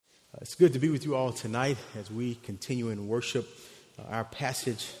It's good to be with you all tonight as we continue in worship. Our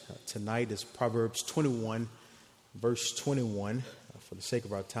passage tonight is Proverbs 21, verse 21, for the sake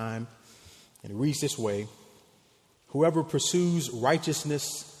of our time. And it reads this way: whoever pursues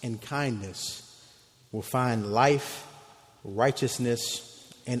righteousness and kindness will find life,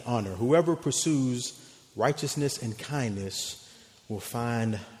 righteousness, and honor. Whoever pursues righteousness and kindness will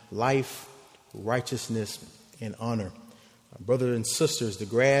find life, righteousness, and honor. Brothers and sisters, the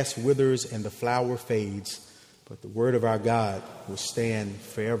grass withers and the flower fades, but the word of our God will stand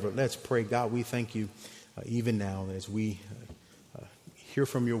forever. Let's pray. God, we thank you even now as we hear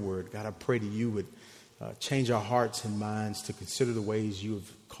from your word. God, I pray that you would change our hearts and minds to consider the ways you have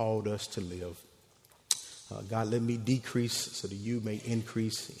called us to live. God, let me decrease so that you may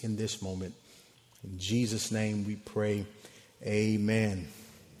increase in this moment. In Jesus' name we pray. Amen.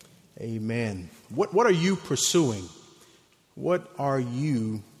 Amen. What are you pursuing? What are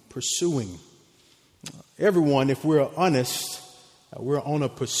you pursuing? Everyone, if we're honest, we're on a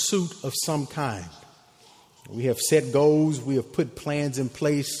pursuit of some kind. We have set goals. We have put plans in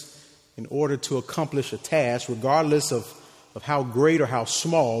place in order to accomplish a task, regardless of how great or how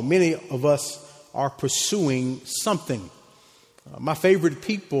small. Many of us are pursuing something. My favorite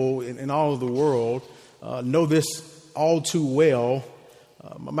people in all of the world know this all too well.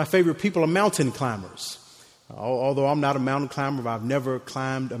 My favorite people are mountain climbers. Although I'm not a mountain climber, I've never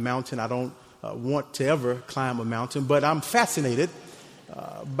climbed a mountain. I don't want to ever climb a mountain, but I'm fascinated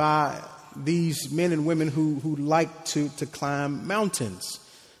by these men and women who like to climb mountains.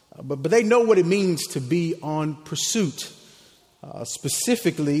 But they know what it means to be on pursuit.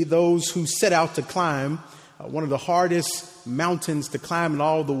 Specifically, those who set out to climb one of the hardest mountains to climb in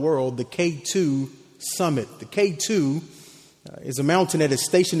all the world, the K2 summit. The K2 is a mountain that is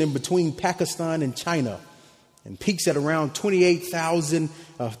stationed in between Pakistan and China, and peaks at around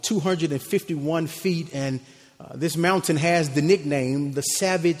 28,251 feet. And this mountain has the nickname, the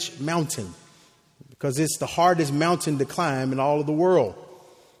Savage Mountain, because it's the hardest mountain to climb in all of the world.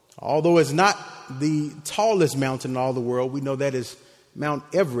 Although it's not the tallest mountain in all the world, we know that is Mount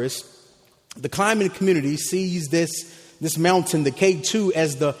Everest. The climbing community sees this mountain, the K2,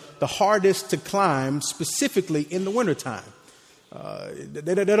 as the hardest to climb, specifically in the wintertime.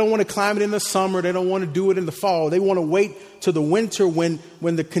 They don't want to climb it in the summer. They don't want to do it in the fall. They want to wait to the winter when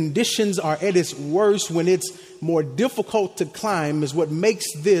the conditions are at its worst, when it's more difficult to climb, is what makes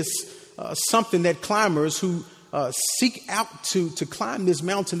this something that climbers who seek out to climb this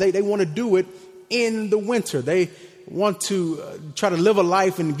mountain, they want to do it in the winter. They want to try to live a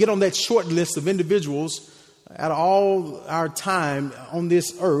life and get on that short list of individuals out of all our time on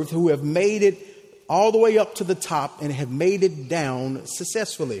this earth who have made it all the way up to the top and have made it down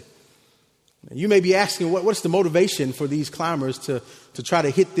successfully. You may be asking, what's the motivation for these climbers to try to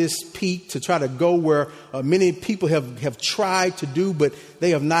hit this peak, to try to go where many people have tried to do, but they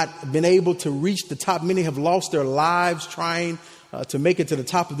have not been able to reach the top. Many have lost their lives trying to make it to the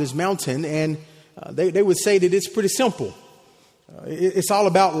top of this mountain. And they would say that it's pretty simple. It's all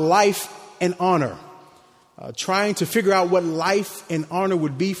about life and honor. Trying to figure out what life and honor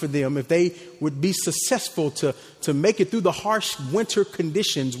would be for them if they would be successful to make it through the harsh winter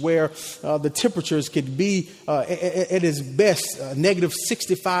conditions where the temperatures could be at its best, negative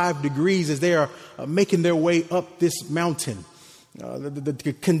 65 degrees as they are making their way up this mountain.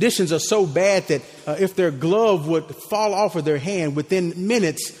 The conditions are so bad that if their glove would fall off of their hand within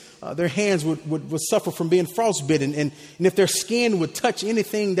minutes, their hands would suffer from being frostbitten. And if their skin would touch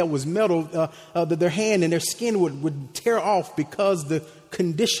anything that was metal, their hand and their skin would tear off because the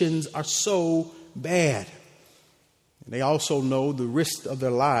conditions are so bad. And they also know the risk of their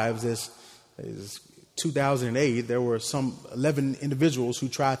lives. As 2008, there were some 11 individuals who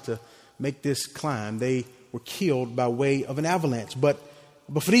tried to make this climb. They were killed by way of an avalanche. But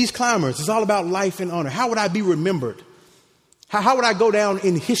for these climbers, it's all about life and honor. How would I be remembered? How would I go down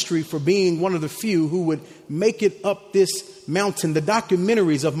in history for being one of the few who would make it up this mountain? The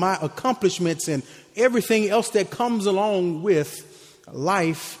documentaries of my accomplishments and everything else that comes along with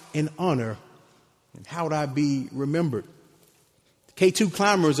life and honor. And how would I be remembered? K2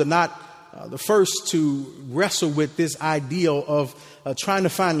 climbers are not the first to wrestle with this ideal of trying to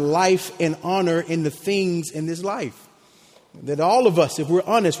find life and honor in the things in this life. That all of us, if we're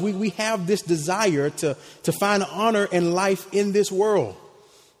honest, we have this desire to find honor and life in this world.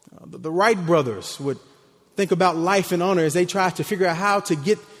 The Wright brothers would think about life and honor as they try to figure out how to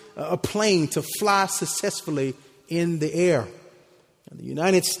get a plane to fly successfully in the air. And the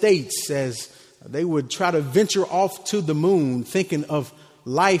United States, as they would try to venture off to the moon, thinking of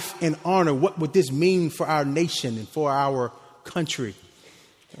life and honor. What would this mean for our nation and for our country?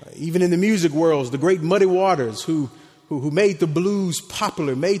 Even in the music worlds, the great Muddy Waters, who made the blues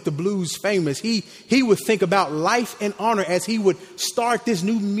popular, made the blues famous, he would think about life and honor as he would start this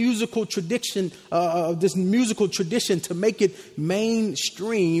new musical tradition to make it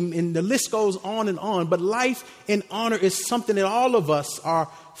mainstream, and the list goes on and on. But life and honor is something that all of us are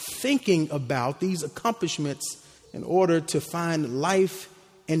thinking about, these accomplishments, in order to find life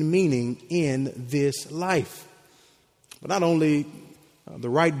and meaning in this life. But not only the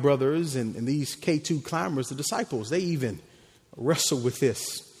Wright brothers and these K2 climbers, the disciples, they even wrestle with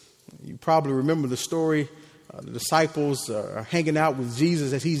this. You probably remember the story. The disciples are hanging out with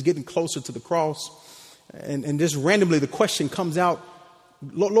Jesus as he's getting closer to the cross. And just randomly the question comes out,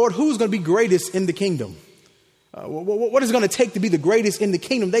 Lord, who's going to be greatest in the kingdom? What is it going to take to be the greatest in the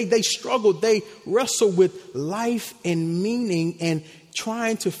kingdom? They struggled. They wrestled with life and meaning and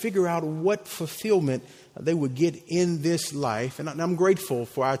trying to figure out what fulfillment they would get in this life. And I'm grateful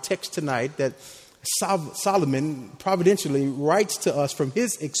for our text tonight that Solomon providentially writes to us from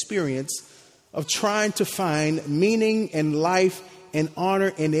his experience of trying to find meaning and life and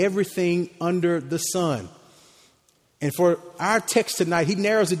honor in everything under the sun. And for our text tonight, he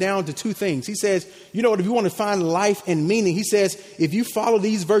narrows it down to two things. He says, you know what, if you want to find life and meaning, he says, if you follow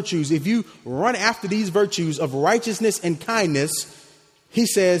these virtues, if you run after these virtues of righteousness and kindness, he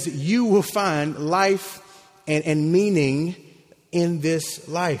says, you will find life and meaning in this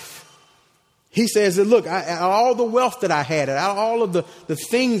life. He says that, look, all the wealth that I had, all of the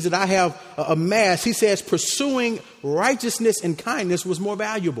things that I have amassed, he says, pursuing righteousness and kindness was more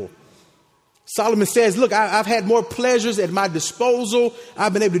valuable. Solomon says, look, I've had more pleasures at my disposal.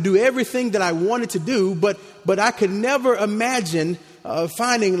 I've been able to do everything that I wanted to do, but I could never imagine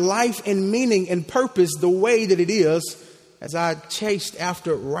finding life and meaning and purpose the way that it is as I chased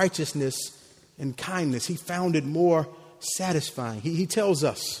after righteousness and kindness. He found it more satisfying. He tells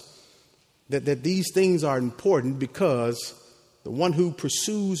us that these things are important because the one who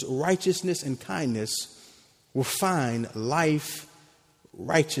pursues righteousness and kindness will find life,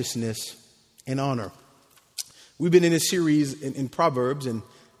 righteousness, and honor. We've been in a series in Proverbs, and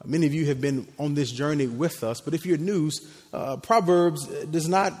many of you have been on this journey with us. But if you're new, Proverbs does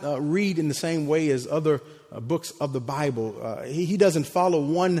not read in the same way as other books of the Bible. He doesn't follow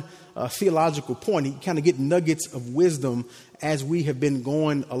one theological point. He kind of get nuggets of wisdom as we have been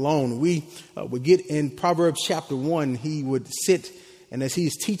going along. We would get in Proverbs chapter 1, he would sit, and as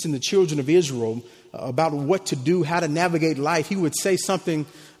he's teaching the children of Israel about what to do, how to navigate life, he would say something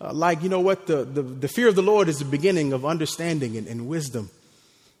like, you know what, the fear of the Lord is the beginning of understanding and wisdom.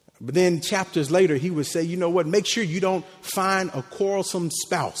 But then chapters later, he would say, you know what, make sure you don't find a quarrelsome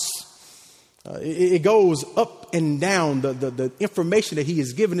spouse. It goes up and down, the information that he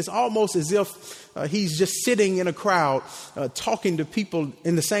is given. It's almost as if he's just sitting in a crowd talking to people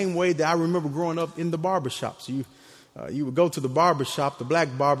in the same way that I remember growing up in the barbershops. You would go to the barbershop, the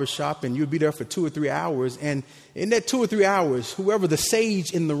black barbershop, and you'd be there for 2 or 3 hours. And in that 2 or 3 hours, whoever the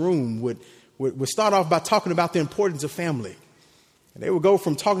sage in the room would start off by talking about the importance of family. And they would go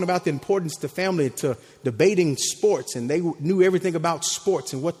from talking about the importance to family to debating sports, and they knew everything about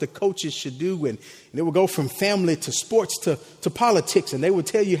sports and what the coaches should do. And they would go from family to sports to politics, and they would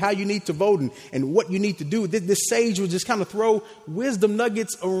tell you how you need to vote and what you need to do. This sage would just kind of throw wisdom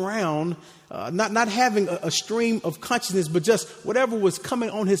nuggets around, not having a stream of consciousness, but just whatever was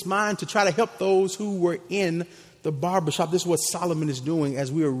coming on his mind to try to help those who were in the barbershop. This is what Solomon is doing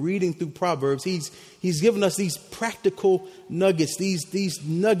as we are reading through Proverbs. He's given us these practical nuggets, these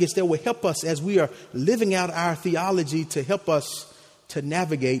nuggets that will help us as we are living out our theology to help us to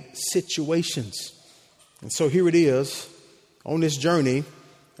navigate situations. And so here it is on this journey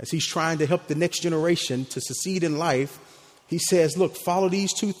as he's trying to help the next generation to succeed in life. He says, look, follow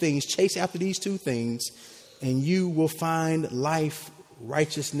these two things, chase after these two things, and you will find life,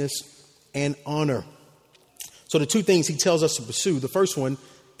 righteousness, and honor. So the two things he tells us to pursue, the first one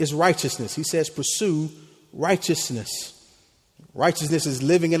is righteousness. He says, pursue righteousness. Righteousness is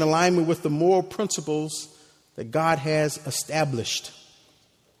living in alignment with the moral principles that God has established.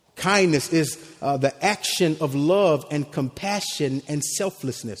 Kindness is the action of love and compassion and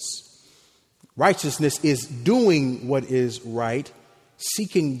selflessness. Righteousness is doing what is right,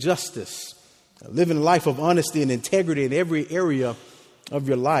 seeking justice, living a life of honesty and integrity in every area of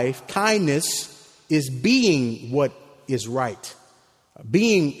your life. Kindness is being what is right,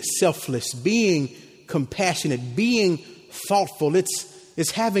 being selfless, being compassionate, being thoughtful.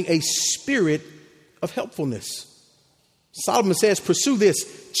 It's having a spirit of helpfulness. Solomon says, pursue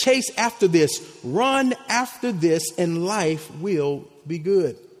this, chase after this, run after this, and life will be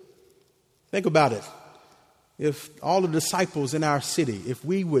good. Think about it. if all the disciples in our city, if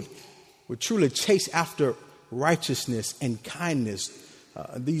we would truly chase after righteousness and kindness,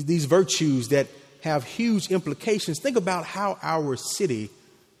 these virtues that have huge implications, think about how our city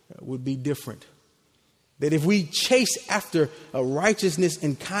would be different. That if we chase after righteousness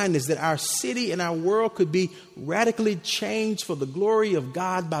and kindness, that our city and our world could be radically changed for the glory of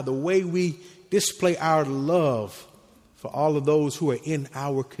God by the way we display our love for all of those who are in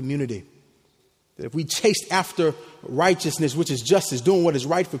our community. That if we chased after righteousness, which is justice, doing what is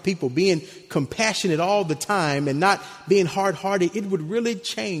right for people, being compassionate all the time and not being hard-hearted, it would really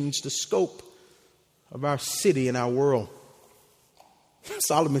change the scope of our city and our world.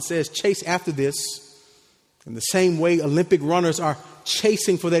 Solomon says, chase after this in the same way Olympic runners are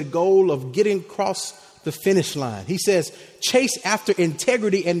chasing for that goal of getting across the finish line. He says, chase after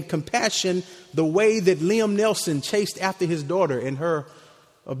integrity and compassion the way that Liam Neeson chased after his daughter and her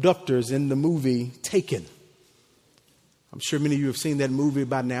abductors in the movie Taken. I'm sure many of you have seen that movie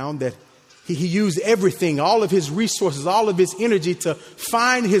by now, that he used everything, all of his resources, all of his energy to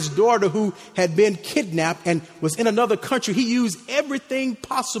find his daughter who had been kidnapped and was in another country. He used everything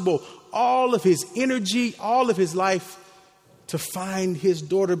possible, all of his energy, all of his life to find his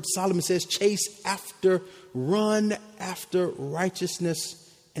daughter. Solomon says, chase after, run after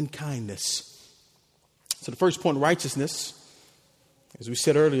righteousness and kindness. So the first point, righteousness, as we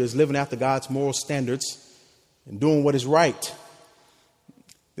said earlier, is living after God's moral standards and doing what is right.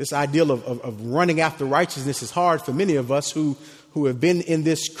 This ideal of running after righteousness is hard for many of us who have been in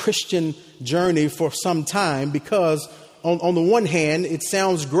this Christian journey for some time, because on the one hand, it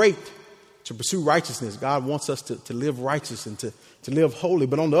sounds great to pursue righteousness. God wants us to live righteous and to live holy.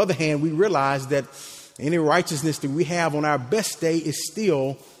 But on the other hand, we realize that any righteousness that we have on our best day is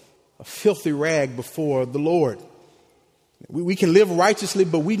still a filthy rag before the Lord. We can live righteously,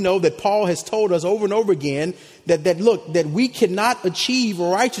 but we know that Paul has told us over and over again that we cannot achieve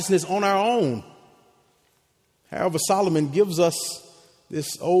righteousness on our own. However, Solomon gives us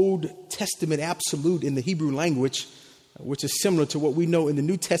this Old Testament absolute in the Hebrew language, which is similar to what we know in the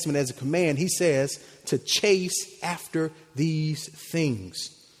New Testament as a command. He says to chase after these things.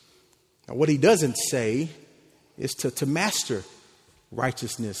 Now, what he doesn't say is to master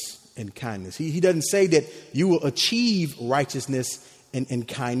righteousness and kindness. He doesn't say that you will achieve righteousness and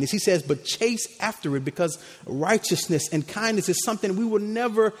kindness. He says, but chase after it, because righteousness and kindness is something we will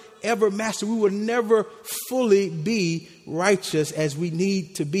never, ever master. We will never fully be righteous as we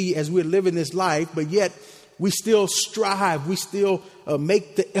need to be as we're living this life, but yet we still strive. We still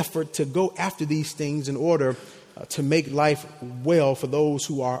make the effort to go after these things in order to make life well for those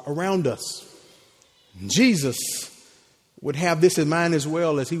who are around us. Jesus would have this in mind as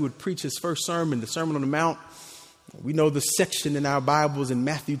well as he would preach his first sermon, the Sermon on the Mount. We know the section in our Bibles in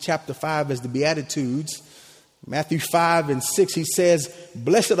Matthew chapter 5 as the Beatitudes. Matthew 5 and 6, he says,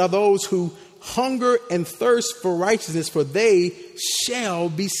 blessed are those who hunger and thirst for righteousness, for they shall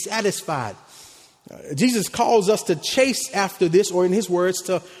be satisfied. Jesus calls us to chase after this, or in his words,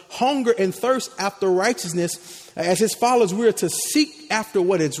 to hunger and thirst after righteousness. As his followers, we are to seek after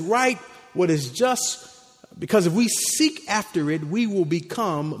what is right, what is just, because if we seek after it, we will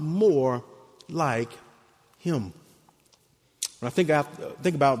become more like him. When I think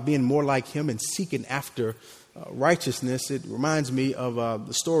about being more like him and seeking after righteousness, it reminds me of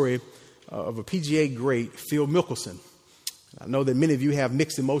the story of a PGA great, Phil Mickelson. I know that many of you have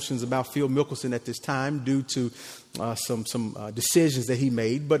mixed emotions about Phil Mickelson at this time due to some decisions that he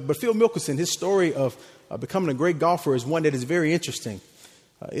made. But Phil Mickelson, his story of becoming a great golfer is one that is very interesting.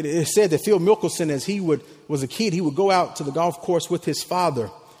 It is said that Phil Mickelson, as he was a kid, he would go out to the golf course with his father.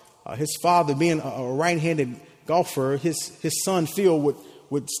 His father, being a right-handed golfer, his son Phil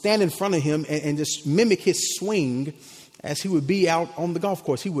would stand in front of him and just mimic his swing as he would be out on the golf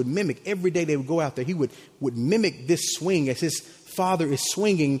course. He would mimic every day they would go out there. He would mimic this swing as his father is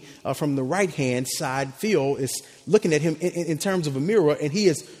swinging from the right-hand side. Phil is looking at him in terms of a mirror, and he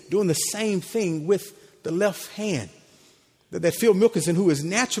is doing the same thing with the left hand. That Phil Mickelson, who is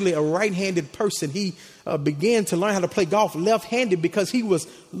naturally a right-handed person, he began to learn how to play golf left-handed because he was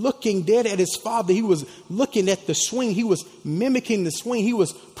looking dead at his father. He was looking at the swing. He was mimicking the swing. He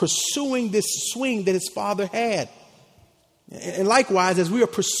was pursuing this swing that his father had. And likewise, as we are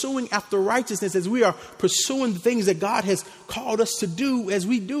pursuing after righteousness, as we are pursuing the things that God has called us to do, as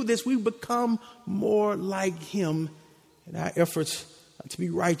we do this, we become more like him in our efforts to be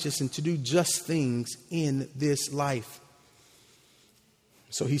righteous and to do just things in this life.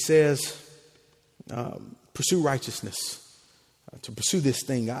 So he says, pursue righteousness, to pursue this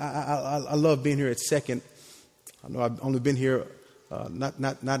thing. I love being here at Second. I know I've only been here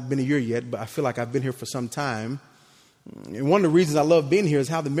not been a year yet, but I feel like I've been here for some time. And one of the reasons I love being here is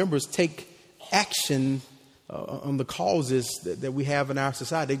how the members take action on the causes that we have in our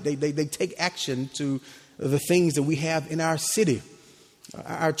society. They take action to the things that we have in our city.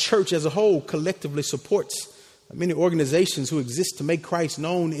 Our church as a whole collectively supports many organizations who exist to make Christ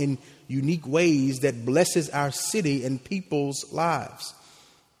known in unique ways that blesses our city and people's lives.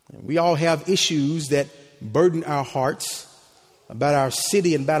 We all have issues that burden our hearts about our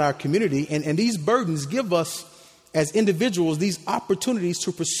city and about our community. And these burdens give us as individuals these opportunities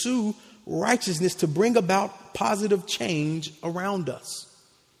to pursue righteousness to bring about positive change around us.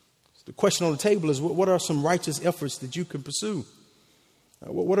 The question on the table is, what are some righteous efforts that you can pursue?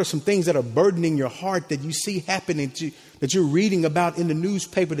 What are some things that are burdening your heart that you see happening, that you're reading about in the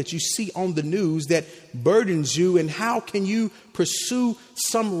newspaper, that you see on the news that burdens you? And how can you pursue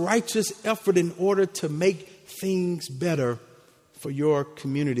some righteous effort in order to make things better for your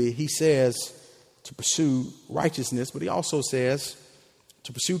community? He says to pursue righteousness, but he also says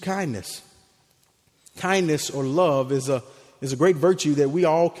to pursue kindness. Kindness or love is a great virtue that we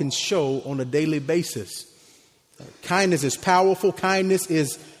all can show on a daily basis. Kindness is powerful. Kindness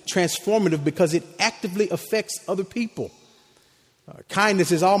is transformative because it actively affects other people.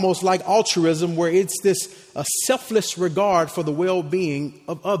 Kindness is almost like altruism, where it's this selfless regard for the well-being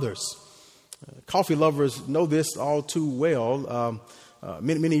of others. Coffee lovers know this all too well.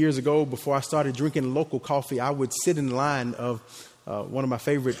 Many years ago, before I started drinking local coffee, I would sit in line of one of my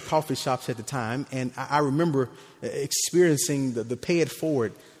favorite coffee shops at the time, and I remember experiencing the pay it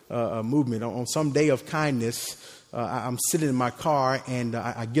forward movement. On some day of kindness, I'm sitting in my car, and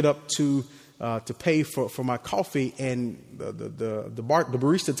I get up to pay for my coffee, and the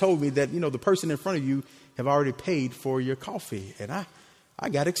barista told me that, the person in front of you have already paid for your coffee. And I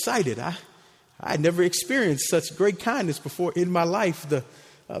got excited. I had never experienced such great kindness before in my life.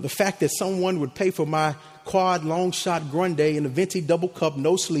 The fact that someone would pay for my quad long shot grande in a venti double cup,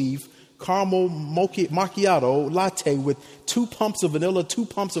 no sleeve, caramel macchiato latte with 2 pumps of vanilla, 2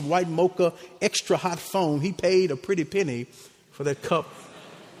 pumps of white mocha, extra hot foam. He paid a pretty penny for that cup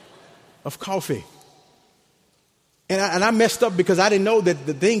of coffee. And I messed up because I didn't know that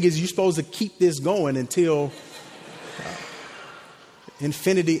the thing is you're supposed to keep this going until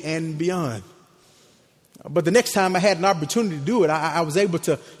infinity and beyond. But the next time I had an opportunity to do it, I was able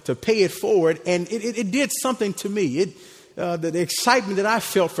to pay it forward, and it did something to me. The excitement that I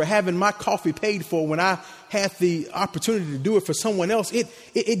felt for having my coffee paid for when I had the opportunity to do it for someone else,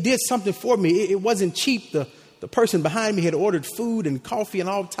 it did something for me. It wasn't cheap. The person behind me had ordered food and coffee and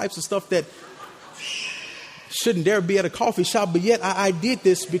all types of stuff that shouldn't dare be at a coffee shop, but yet I did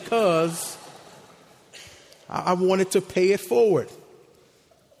this because I wanted to pay it forward.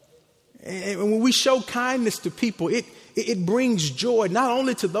 And when we show kindness to people, it brings joy not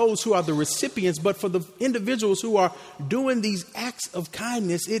only to those who are the recipients, but for the individuals who are doing these acts of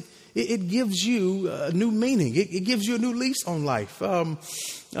kindness. It gives you a new meaning. It gives you a new lease on life.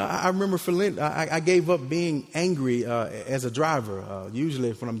 I remember for Lent, I gave up being angry as a driver.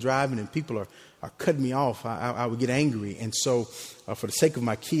 Usually when I'm driving and people are cutting me off, I would get angry. And so for the sake of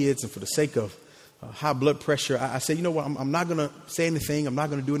my kids and for the sake of high blood pressure, I said, you know what, I'm not going to say anything. I'm not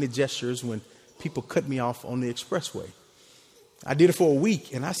going to do any gestures when people cut me off on the expressway. I did it for a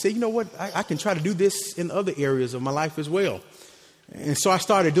week, and I said, you know what, I can try to do this in other areas of my life as well. And so I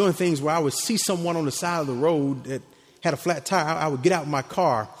started doing things where I would see someone on the side of the road that had a flat tire. I would get out of my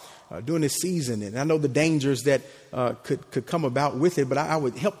car during this season, and I know the dangers that could come about with it, but I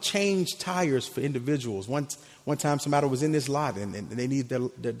would help change tires for individuals. One time somebody was in this lot and they needed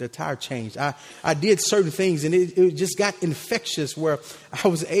their tire changed. I did certain things, and it just got infectious where I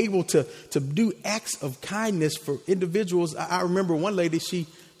was able to do acts of kindness for individuals. I remember one lady, she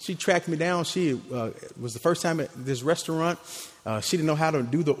tracked me down. She was the first time at this restaurant. She didn't know how to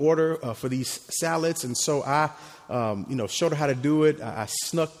do the order for these salads. And so I showed her how to do it. I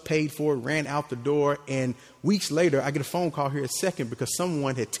snuck, paid for it, ran out the door. And weeks later, I get a phone call here at Second because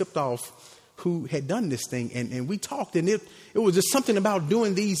someone had tipped off who had done this thing. And we talked, and it was just something about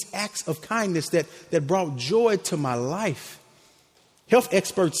doing these acts of kindness that brought joy to my life. Health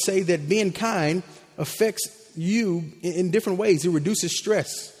experts say that being kind affects you in different ways. It reduces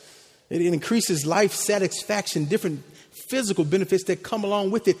stress. It increases life satisfaction, different physical benefits that come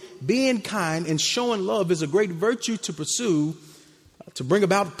along with it. Being kind and showing love is a great virtue to pursue to bring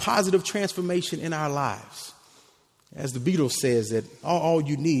about positive transformation in our lives. As the Beatles says, that all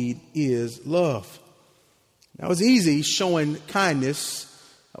you need is love. Now, it's easy showing kindness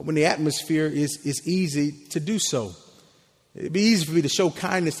when the atmosphere is easy to do so. It'd be easy for me to show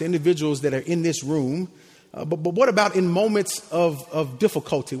kindness to individuals that are in this room But what about in moments of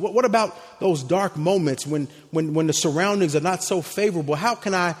difficulty? What about those dark moments when the surroundings are not so favorable? How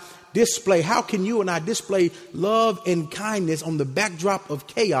can you and I display love and kindness on the backdrop of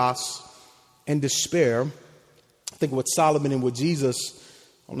chaos and despair? I think what Solomon and what Jesus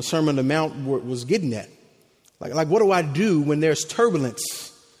on the Sermon on the Mount was getting at. Like, what do I do when there's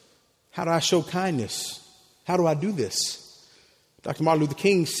turbulence? How do I show kindness? How do I do this? Dr. Martin Luther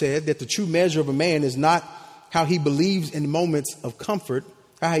King said that the true measure of a man is not how he believes in moments of comfort,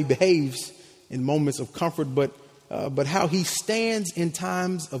 how he behaves in moments of comfort, but how he stands in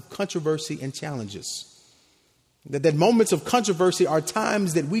times of controversy and challenges. That moments of controversy are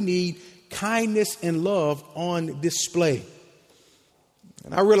times that we need kindness and love on display.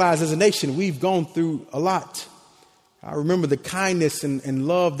 And I realize as a nation, we've gone through a lot. I remember the kindness and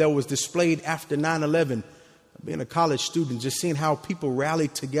love that was displayed after 9/11. Being a college student, just seeing how people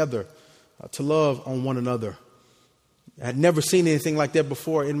rallied together to love on one another. I had never seen anything like that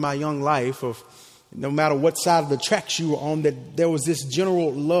before in my young life, of no matter what side of the tracks you were on, that there was this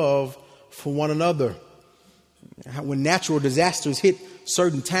general love for one another. When natural disasters hit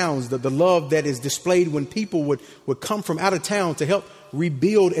certain towns, the love that is displayed when people would come from out of town to help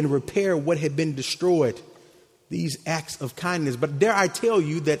rebuild and repair what had been destroyed. These acts of kindness. But dare I tell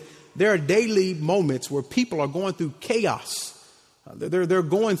you that there are daily moments where people are going through chaos. They're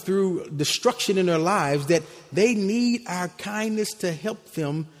going through destruction in their lives, that they need our kindness to help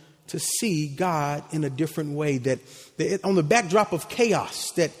them to see God in a different way. That on the backdrop of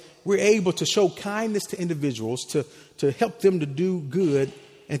chaos, that we're able to show kindness to individuals, to help them to do good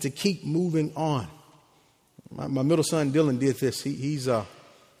and to keep moving on. My middle son, Dylan, did this. He's a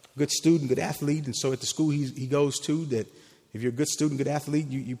good student, good athlete. And so at the school he goes to, that if you're a good student, good athlete,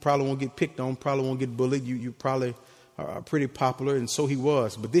 you probably won't get picked on, probably won't get bullied. You probably are pretty popular. And so he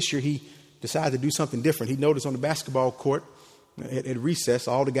was. But this year he decided to do something different. He noticed on the basketball court at recess,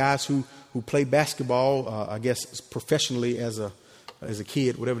 all the guys who play basketball, I guess professionally as a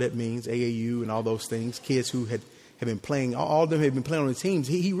kid, whatever that means, AAU and all those things, kids who had been playing, all of them had been playing on the teams.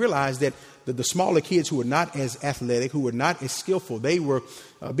 He realized that the smaller kids who were not as athletic, who were not as skillful, they were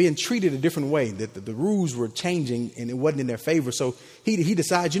being treated a different way, that the rules were changing and it wasn't in their favor. So he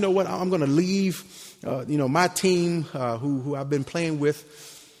decides, you know what, I'm going to leave, my team who I've been playing with.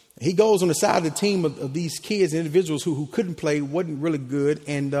 He goes on the side of the team of these kids and individuals who couldn't play, wasn't really good,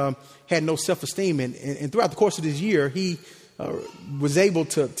 and had no self-esteem. And throughout the course of this year, he was able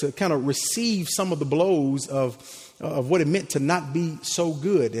to kind of receive some of the blows of what it meant to not be so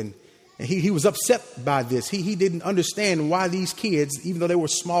good. And he was upset by this. He didn't understand why these kids, even though they were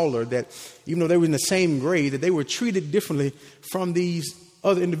smaller, that even though they were in the same grade, that they were treated differently from these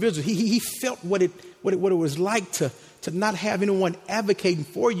other individuals. He felt what it was like to not have anyone advocating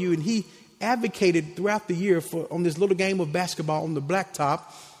for you. And he advocated throughout the year on this little game of basketball on the blacktop,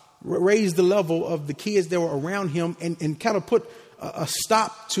 raised the level of the kids that were around him, and kind of put a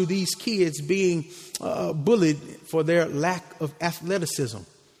stop to these kids being bullied for their lack of athleticism.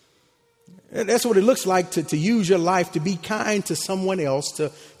 That's what it looks like to use your life to be kind to someone else,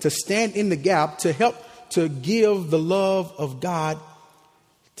 to stand in the gap, to help to give the love of God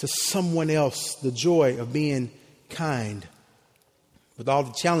to someone else, the joy of being kind. With all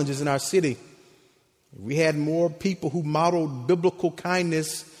the challenges in our city, if we had more people who modeled biblical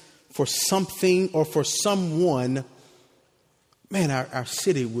kindness for something or for someone, man, our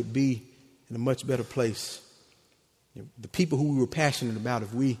city would be in a much better place. The people who we were passionate about,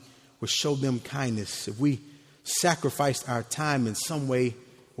 if we would show them kindness, if we sacrificed our time in some way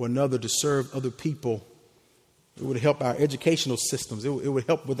or another to serve other people, it would help our educational systems. It would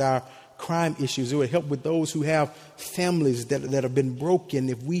help with our crime issues. It would help with those who have families that have been broken.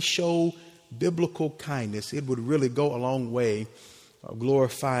 If we show biblical kindness, it would really go a long way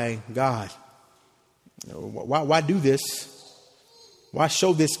glorifying God. Why do this? Why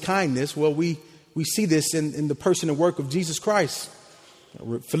show this kindness? Well, we see this in the person and work of Jesus Christ.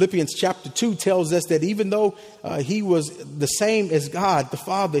 Philippians chapter 2 tells us that even though he was the same as God, the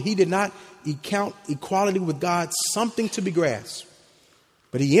Father, he did not count equality with God something to be grasped.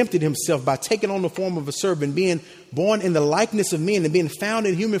 But he emptied himself by taking on the form of a servant, being born in the likeness of men and being found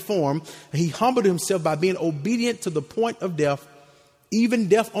in human form. He humbled himself by being obedient to the point of death, even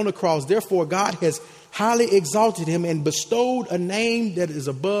death on the cross. Therefore, God has highly exalted him and bestowed a name that is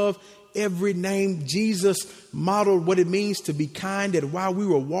above every name. Jesus modeled what it means to be kind, that while we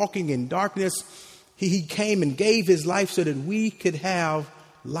were walking in darkness, he came and gave his life so that we could have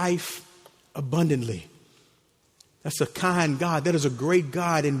life abundantly. That's a kind God. That is a great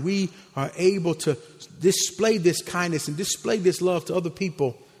God. And we are able to display this kindness and display this love to other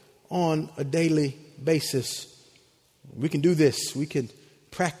people on a daily basis, we can do this. We can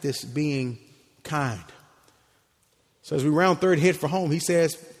practice being kind. So as we round third, head for home, he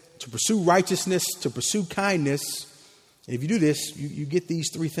says to pursue righteousness, to pursue kindness. And if you do this, you get these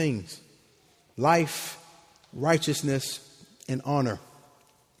three things: life, righteousness, and honor.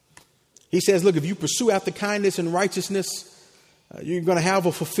 He says, look, if you pursue after kindness and righteousness, you're going to have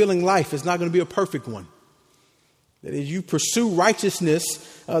a fulfilling life. It's not going to be a perfect one. That as you pursue righteousness,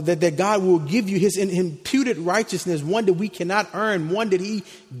 that God will give you his imputed righteousness, one that we cannot earn, one that he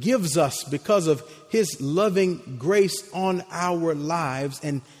gives us because of his loving grace on our lives.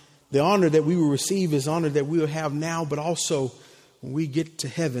 And the honor that we will receive is honor that we will have now, but also when we get to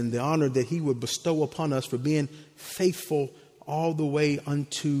heaven, the honor that he would bestow upon us for being faithful all the way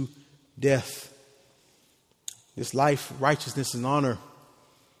unto death. This life, righteousness, and honor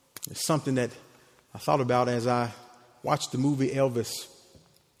is something that I thought about as I watched the movie Elvis.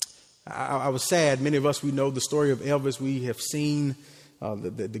 I was sad. Many of us, we know the story of Elvis. We have seen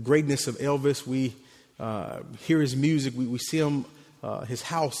the greatness of Elvis. We hear his music. We see him, his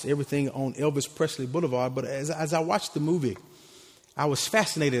house, everything on Elvis Presley Boulevard. But as I watched the movie, I was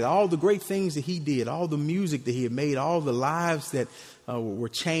fascinated. All the great things that he did, all the music that he had made, all the lives that were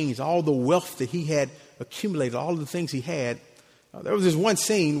changed, all the wealth that he had accumulated, all the things he had. There was this one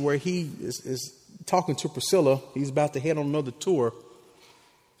scene where he is talking to Priscilla. He's about to head on another tour.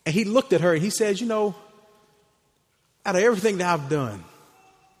 And he looked at her and he says, out of everything that I've done,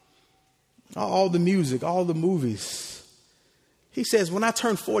 all the music, all the movies, he says, when I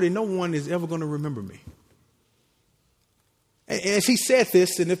turn 40, no one is ever going to remember me. And as he said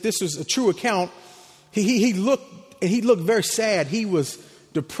this, and if this was a true account, he looked very sad. He was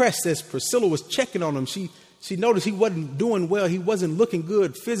depressed as Priscilla was checking on him. She noticed he wasn't doing well. He wasn't looking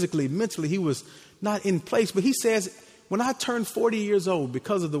good physically, mentally. He was not in place. But he says, when I turned 40 years old,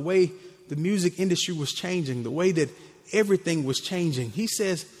 because of the way the music industry was changing, the way that everything was changing, he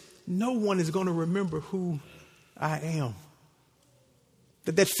says, no one is going to remember who I am.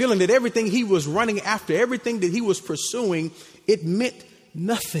 That feeling that everything he was running after, everything that he was pursuing, it meant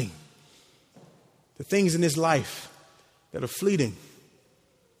nothing. The things in his life that are fleeting.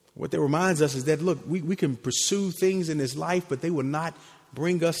 What that reminds us is that, look, we can pursue things in this life, but they will not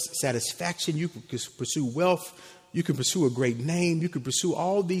bring us satisfaction. You can pursue wealth. You can pursue a great name. You can pursue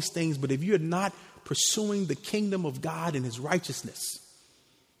all these things. But if you're not pursuing the kingdom of God and his righteousness,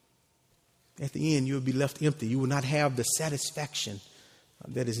 at the end, you will be left empty. You will not have the satisfaction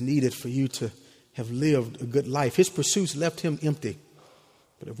that is needed for you to have lived a good life. His pursuits left him empty.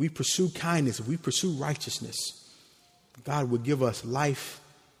 But if we pursue kindness, if we pursue righteousness, God will give us life,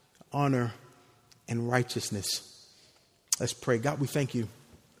 honor, and righteousness. Let's pray. God, we thank you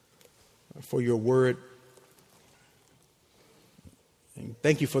for your word. And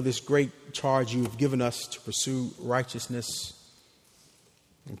thank you for this great charge you've given us to pursue righteousness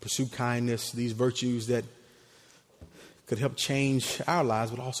and pursue kindness, these virtues that could help change our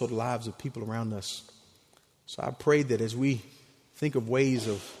lives, but also the lives of people around us. So I pray that as we think of ways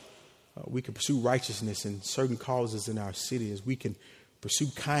of we can pursue righteousness in certain causes in our city, as we can pursue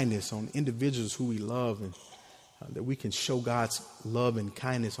kindness on individuals who we love, and that we can show God's love and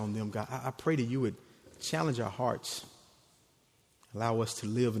kindness on them. God, I pray that you would challenge our hearts, allow us to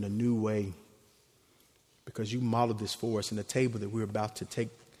live in a new way, because you modeled this for us, and the table that we're about to take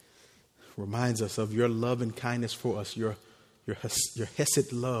reminds us of your love and kindness for us, your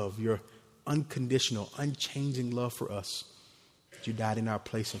hesed love, your unconditional, unchanging love for us. That you died in our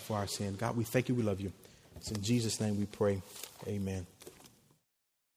place and for our sin. God, we thank you. We love you. It's in Jesus' name we pray. Amen.